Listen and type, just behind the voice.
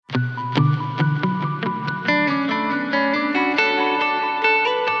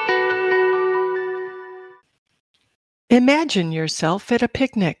Imagine yourself at a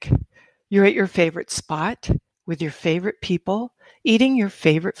picnic. You're at your favorite spot, with your favorite people, eating your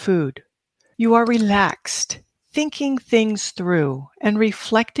favorite food. You are relaxed, thinking things through, and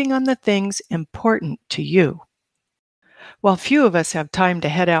reflecting on the things important to you. While few of us have time to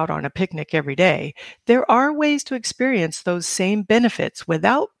head out on a picnic every day, there are ways to experience those same benefits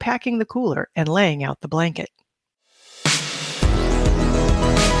without packing the cooler and laying out the blanket.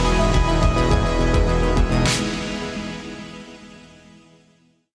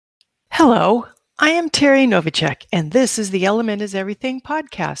 Hello, I am Terry Novacek, and this is the Element is Everything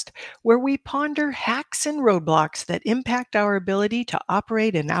podcast, where we ponder hacks and roadblocks that impact our ability to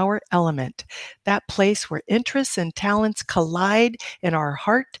operate in our element, that place where interests and talents collide and our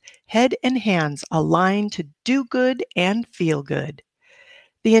heart, head, and hands align to do good and feel good.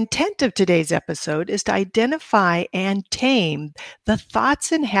 The intent of today's episode is to identify and tame the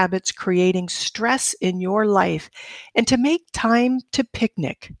thoughts and habits creating stress in your life and to make time to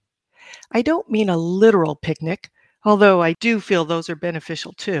picnic. I don't mean a literal picnic, although I do feel those are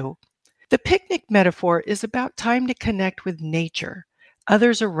beneficial too. The picnic metaphor is about time to connect with nature,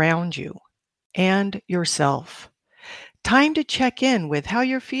 others around you, and yourself. Time to check in with how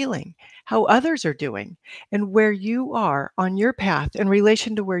you're feeling, how others are doing, and where you are on your path in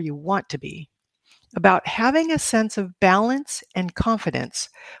relation to where you want to be. About having a sense of balance and confidence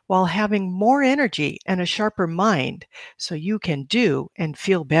while having more energy and a sharper mind so you can do and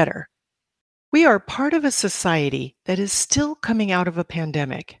feel better. We are part of a society that is still coming out of a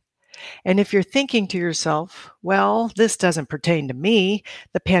pandemic. And if you're thinking to yourself, well, this doesn't pertain to me,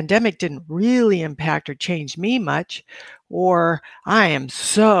 the pandemic didn't really impact or change me much, or I am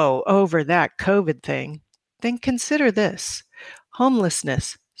so over that COVID thing, then consider this.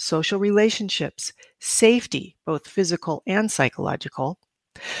 Homelessness, social relationships, safety, both physical and psychological,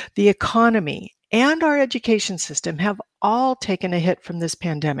 the economy, and our education system have all taken a hit from this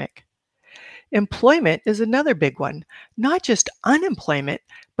pandemic. Employment is another big one, not just unemployment,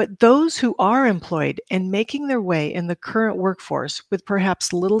 but those who are employed and making their way in the current workforce with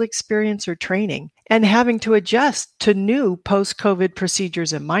perhaps little experience or training and having to adjust to new post-COVID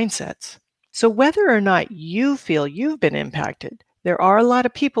procedures and mindsets. So whether or not you feel you've been impacted, there are a lot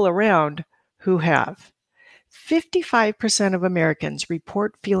of people around who have. 55% of Americans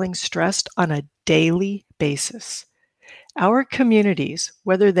report feeling stressed on a daily basis. Our communities,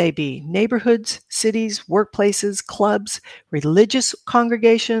 whether they be neighborhoods, cities, workplaces, clubs, religious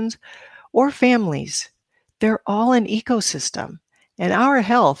congregations, or families, they're all an ecosystem, and our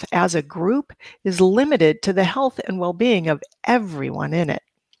health as a group is limited to the health and well-being of everyone in it.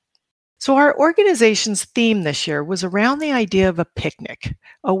 So our organization's theme this year was around the idea of a picnic,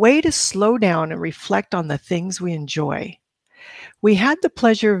 a way to slow down and reflect on the things we enjoy. We had the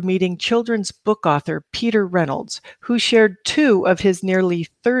pleasure of meeting children's book author Peter Reynolds, who shared 2 of his nearly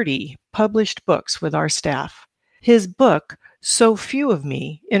 30 published books with our staff. His book, So Few of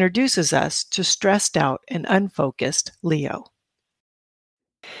Me, introduces us to stressed out and unfocused Leo.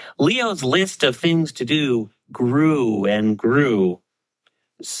 Leo's list of things to do grew and grew.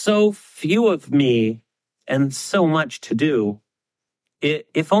 So few of me and so much to do.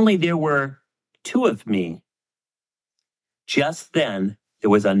 If only there were 2 of me. Just then, there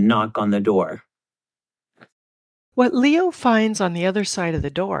was a knock on the door. What Leo finds on the other side of the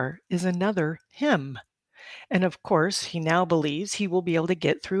door is another him. And of course, he now believes he will be able to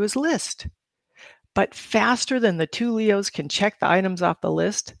get through his list. But faster than the 2 Leos can check the items off the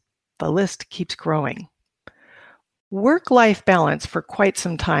list keeps growing. Work-life balance for quite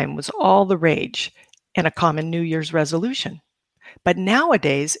some time was all the rage and a common New Year's resolution. But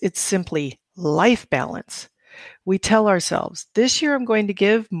nowadays, it's simply life balance. We tell ourselves, this year I'm going to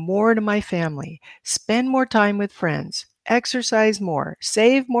give more to my family, spend more time with friends, exercise more,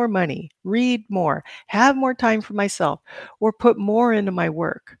 save more money, read more, have more time for myself, or put more into my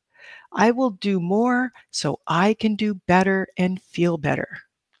work. I will do more so I can do better and feel better.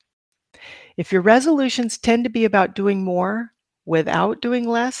 If your resolutions tend to be about doing more without doing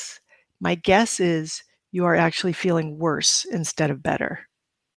less, my guess is you are actually feeling worse instead of better.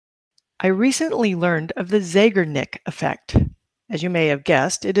 I recently learned of the Zeigarnik effect. As you may have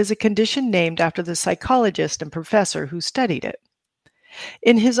guessed, it is a condition named after the psychologist and professor who studied it.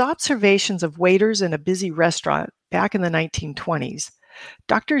 In his observations of waiters in a busy restaurant back in the 1920s,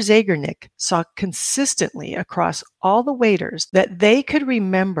 Dr. Zeigarnik saw consistently across all the waiters that they could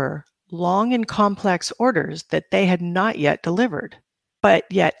remember long and complex orders that they had not yet delivered. But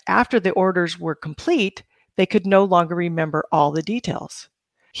yet, after the orders were complete, they could no longer remember all the details.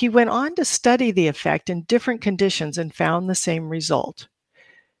 He went on to study the effect in different conditions and found the same result.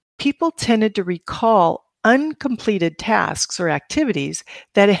 People tended to recall uncompleted tasks or activities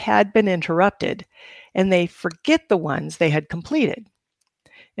that had been interrupted, and they forget the ones they had completed.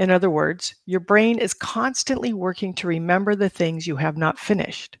 In other words, your brain is constantly working to remember the things you have not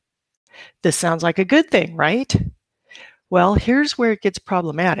finished. This sounds like a good thing, right? Well, here's where it gets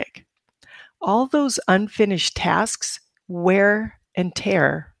problematic. All those unfinished tasks wear and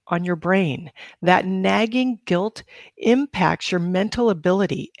tear on your brain. That nagging guilt impacts your mental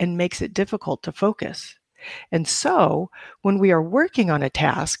ability and makes it difficult to focus. And so, when we are working on a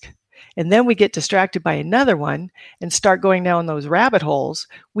task, and then we get distracted by another one and start going down those rabbit holes,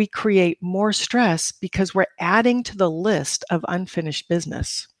 we create more stress because we're adding to the list of unfinished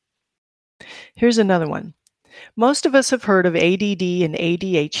business. Here's another one. Most of us have heard of ADD and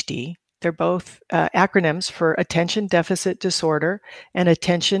ADHD. They're both acronyms for attention deficit disorder and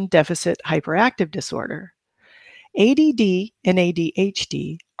attention deficit hyperactive disorder. ADD and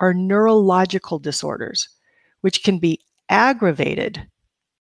ADHD are neurological disorders, which can be aggravated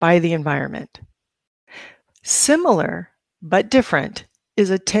by the environment. Similar but different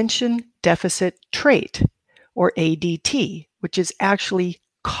is attention deficit trait, or ADT, which is actually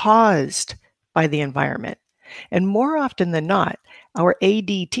caused by the environment. And more often than not, our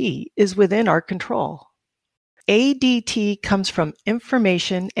ADT is within our control. ADT comes from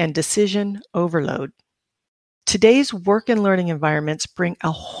information and decision overload. Today's work and learning environments bring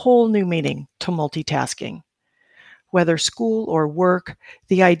a whole new meaning to multitasking. Whether school or work,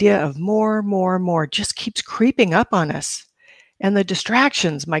 the idea of more just keeps creeping up on us. And the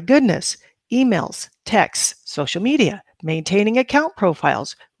distractions, my goodness, emails, texts, social media, maintaining account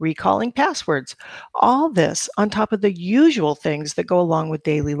profiles, recalling passwords, all this on top of the usual things that go along with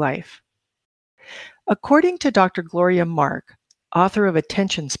daily life. According to Dr. Gloria Mark, author of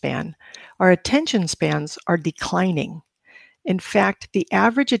Attention Span, our attention spans are declining. In fact, the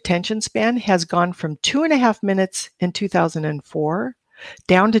average attention span has gone from 2.5 minutes in 2004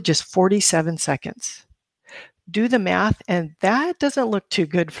 down to just 47 seconds. Do the math, and that doesn't look too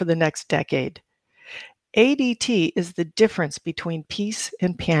good for the next decade. ADT is the difference between peace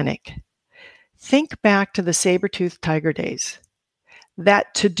and panic. Think back to the Sabertooth tiger days.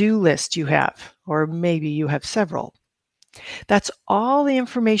 That to-do list you have, or maybe you have several. That's all the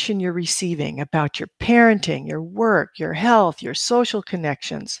information you're receiving about your parenting, your work, your health, your social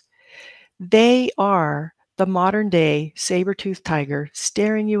connections. They are the modern day saber-toothed tiger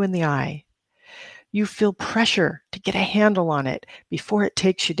staring you in the eye. You feel pressure to get a handle on it before it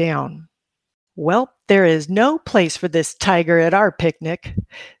takes you down. Well, there is no place for this tiger at our picnic.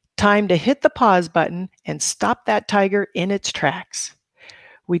 Time to hit the pause button and stop that tiger in its tracks.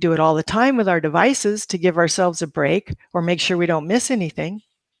 We do it all the time with our devices to give ourselves a break or make sure we don't miss anything.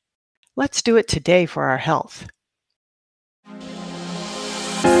 Let's do it today for our health.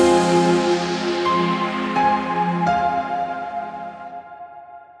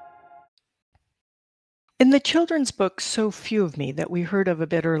 In the children's book So Few of Me that we heard of a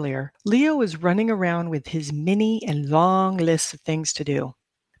bit earlier, Leo is running around with his many and long lists of things to do.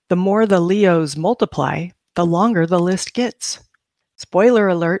 The more the Leos multiply, the longer the list gets. Spoiler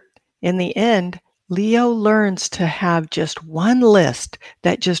alert, in the end, Leo learns to have just one list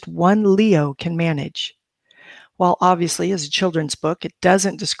that just one Leo can manage. While obviously, as a children's book, it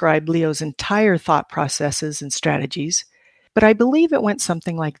doesn't describe Leo's entire thought processes and strategies, but I believe it went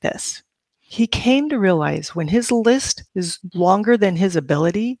something like this. He came to realize when his list is longer than his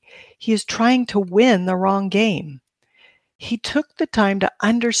ability, he is trying to win the wrong game. He took the time to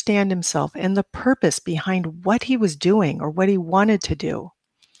understand himself and the purpose behind what he was doing or what he wanted to do.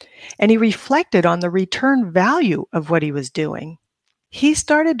 And he reflected on the return value of what he was doing. He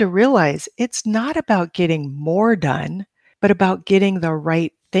started to realize it's not about getting more done, but about getting the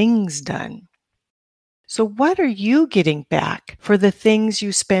right things done. So what are you getting back for the things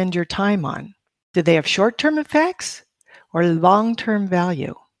you spend your time on? Do they have short-term effects or long-term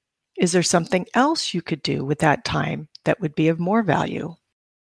value? Is there something else you could do with that time that would be of more value?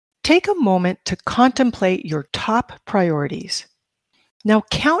 Take a moment to contemplate your top priorities. Now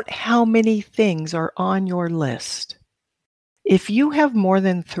count how many things are on your list. If you have more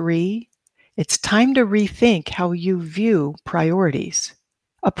than 3, it's time to rethink how you view priorities.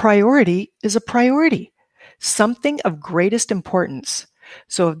 A priority is a priority, something of greatest importance.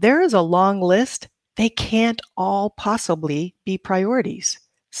 So if there is a long list, they can't all possibly be priorities.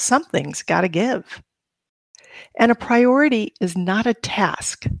 Something's got to give. And a priority is not a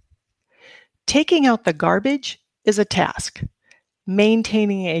task. Taking out the garbage is a task.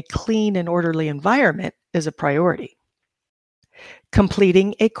 Maintaining a clean and orderly environment is a priority.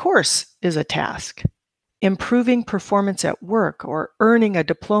 Completing a course is a task. Improving performance at work or earning a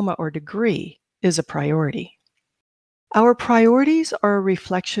diploma or degree is a priority. Our priorities are a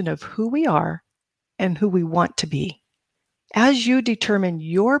reflection of who we are and who we want to be. As you determine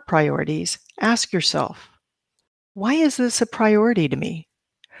your priorities, ask yourself, why is this a priority to me?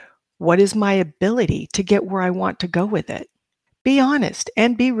 What is my ability to get where I want to go with it? Be honest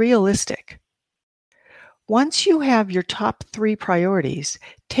and be realistic. Once you have your top 3 priorities,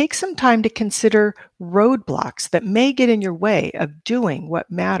 take some time to consider roadblocks that may get in your way of doing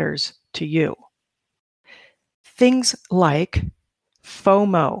what matters to you. Things like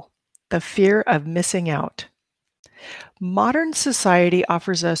FOMO, the fear of missing out. Modern society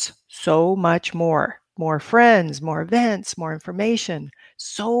offers us so much more. More friends, more events, more information,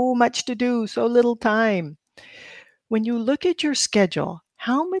 so much to do, so little time. When you look at your schedule,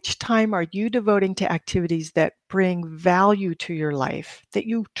 how much time are you devoting to activities that bring value to your life, that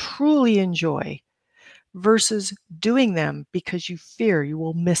you truly enjoy, versus doing them because you fear you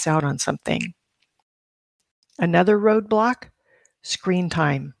will miss out on something? Another roadblock, screen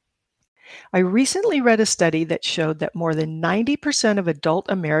time. I recently read a study that showed that more than 90% of adult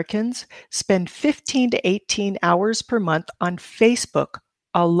Americans spend 15 to 18 hours per month on Facebook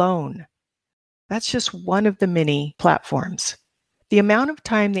alone. That's just one of the many platforms. The amount of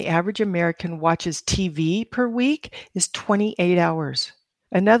time the average American watches TV per week is 28 hours.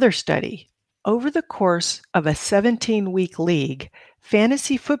 Another study. Over the course of a 17-week league,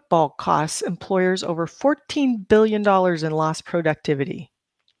 fantasy football costs employers over $14 billion in lost productivity.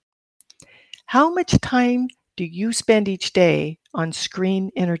 How much time do you spend each day on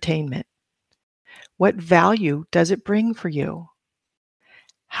screen entertainment? What value does it bring for you?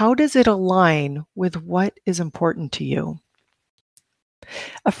 How does it align with what is important to you?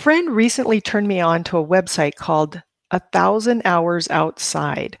 A friend recently turned me on to a website called 1,000 Hours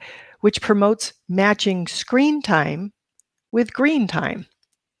Outside, which promotes matching screen time with green time.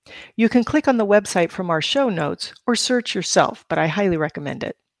 You can click on the website from our show notes or search yourself, but I highly recommend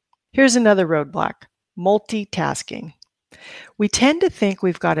it. Here's another roadblock, multitasking. We tend to think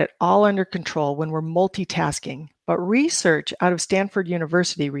we've got it all under control when we're multitasking, but research out of Stanford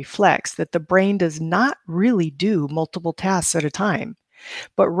University reflects that the brain does not really do multiple tasks at a time,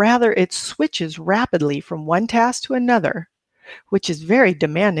 but rather it switches rapidly from one task to another, which is very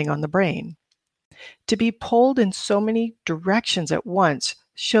demanding on the brain. To be pulled in so many directions at once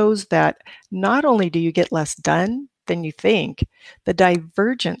shows that not only do you get less done than you think, the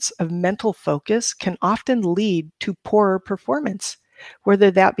divergence of mental focus can often lead to poorer performance, whether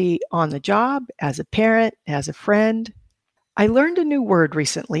that be on the job, as a parent, as a friend. I learned a new word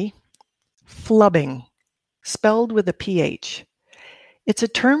recently, flubbing, spelled with a PH. It's a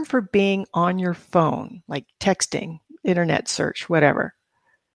term for being on your phone, like texting, internet search, whatever.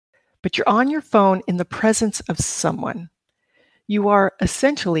 But you're on your phone in the presence of someone. You are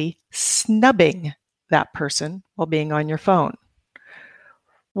essentially snubbing that person while being on your phone.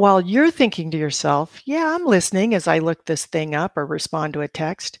 While you're thinking to yourself, yeah, I'm listening as I look this thing up or respond to a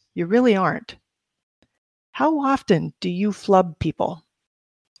text, you really aren't. How often do you flub people?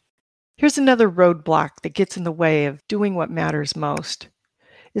 Here's another roadblock that gets in the way of doing what matters most,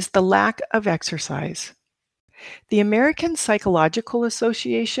 is the lack of exercise. The American Psychological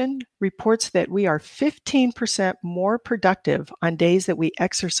Association reports that we are 15% more productive on days that we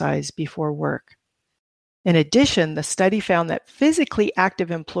exercise before work. In addition, the study found that physically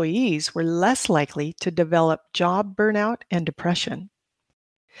active employees were less likely to develop job burnout and depression.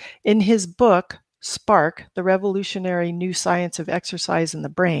 In his book, Spark, The Revolutionary New Science of Exercise in the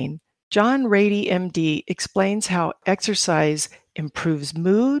Brain, John Rady, MD, explains how exercise improves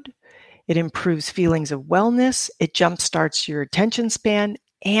mood, it improves feelings of wellness, it jumpstarts your attention span,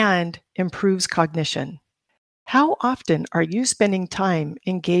 and improves cognition. How often are you spending time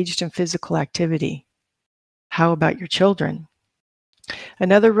engaged in physical activity? How about your children?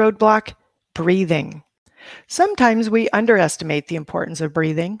 Another roadblock, breathing. Sometimes we underestimate the importance of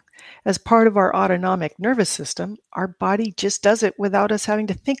breathing. As part of our autonomic nervous system, our body just does it without us having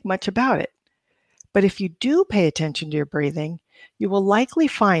to think much about it. But if you do pay attention to your breathing, you will likely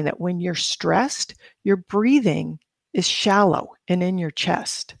find that when you're stressed, your breathing is shallow and in your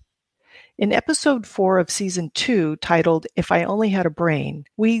chest. In episode 4 of season 2, titled If I Only Had a Brain,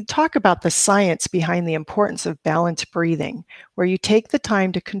 we talk about the science behind the importance of balanced breathing, where you take the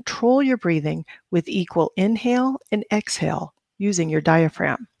time to control your breathing with equal inhale and exhale using your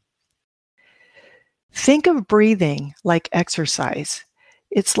diaphragm. Think of breathing like exercise.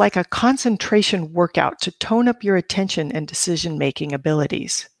 It's like a concentration workout to tone up your attention and decision-making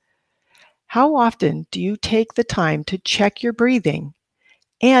abilities. How often do you take the time to check your breathing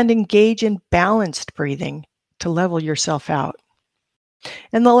and engage in balanced breathing to level yourself out?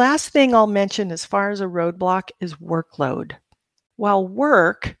 And the last thing I'll mention as far as a roadblock is workload. While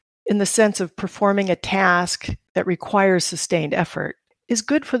work, in the sense of performing a task that requires sustained effort, is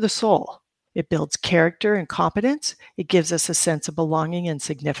good for the soul. It builds character and competence, it gives us a sense of belonging and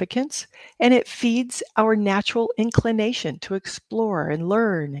significance, and it feeds our natural inclination to explore and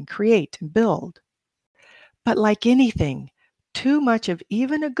learn and create and build. But like anything, too much of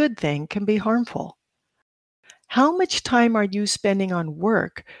even a good thing can be harmful. How much time are you spending on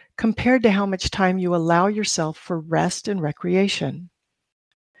work compared to how much time you allow yourself for rest and recreation?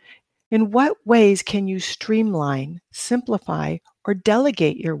 In what ways can you streamline, simplify, or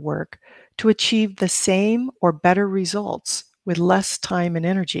delegate your work to achieve the same or better results with less time and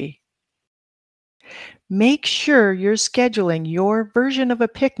energy? Make sure you're scheduling your version of a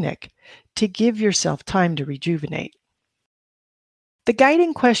picnic to give yourself time to rejuvenate. The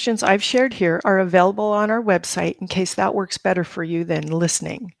guiding questions I've shared here are available on our website in case that works better for you than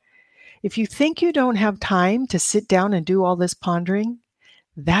listening. If you think you don't have time to sit down and do all this pondering,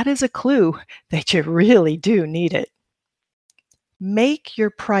 that is a clue that you really do need it. Make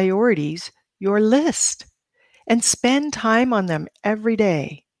your priorities your list and spend time on them every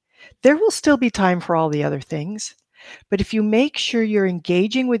day. There will still be time for all the other things, but if you make sure you're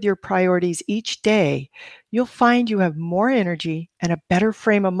engaging with your priorities each day, you'll find you have more energy and a better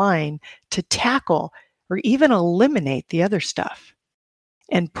frame of mind to tackle or even eliminate the other stuff.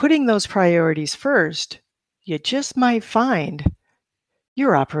 And putting those priorities first, you just might find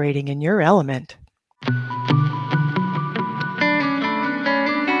you're operating in your element.